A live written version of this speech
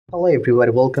Hello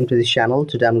everyone, welcome to the channel.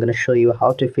 Today I'm going to show you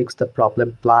how to fix the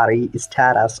problem blurry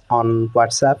status on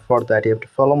WhatsApp. For that you have to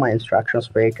follow my instructions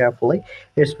very carefully.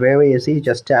 It's very easy.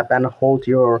 Just tap and hold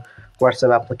your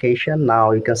WhatsApp application.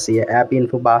 Now you can see an app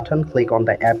info button. Click on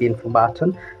the app info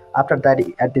button. After that,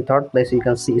 at the third place you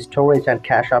can see storage and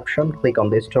cache option. Click on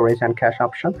the storage and cache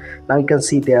option. Now you can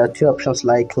see there are two options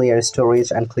like clear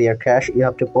storage and clear cache. You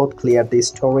have to both clear the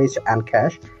storage and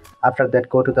cache. After that,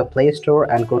 go to the Play Store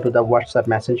and go to the WhatsApp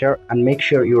Messenger and make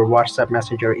sure your WhatsApp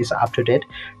Messenger is up to date.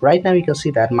 Right now you can see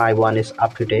that my one is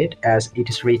up to date as it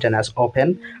is written as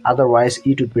open, otherwise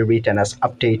it would be written as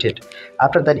updated.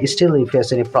 After that, still if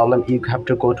there's any problem, you have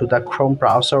to go to the Chrome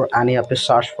browser and you have to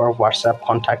search for WhatsApp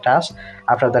Contact Us.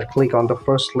 After that, click on the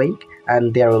first link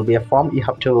and there will be a form. You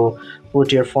have to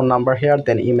put your phone number here,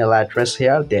 then email address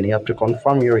here, then you have to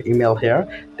confirm your email here,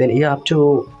 then you have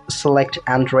to select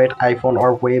Android, iPhone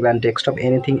or web and desktop,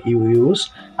 anything you use.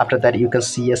 After that, you can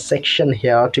see a section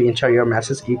here to enter your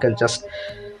message. You can just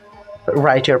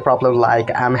write your problem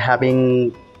like, I'm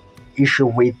having issue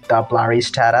with the blurry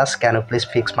status, can you please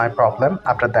fix my problem?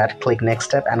 After that, click next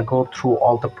step and go through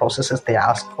all the processes they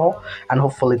ask for, and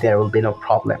hopefully there will be no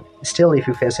problem. Still, if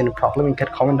you face any problem, you can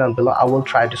comment down below. I will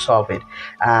try to solve it,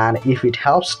 and if it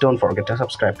helps, don't forget to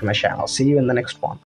subscribe to my channel. See you in the next one.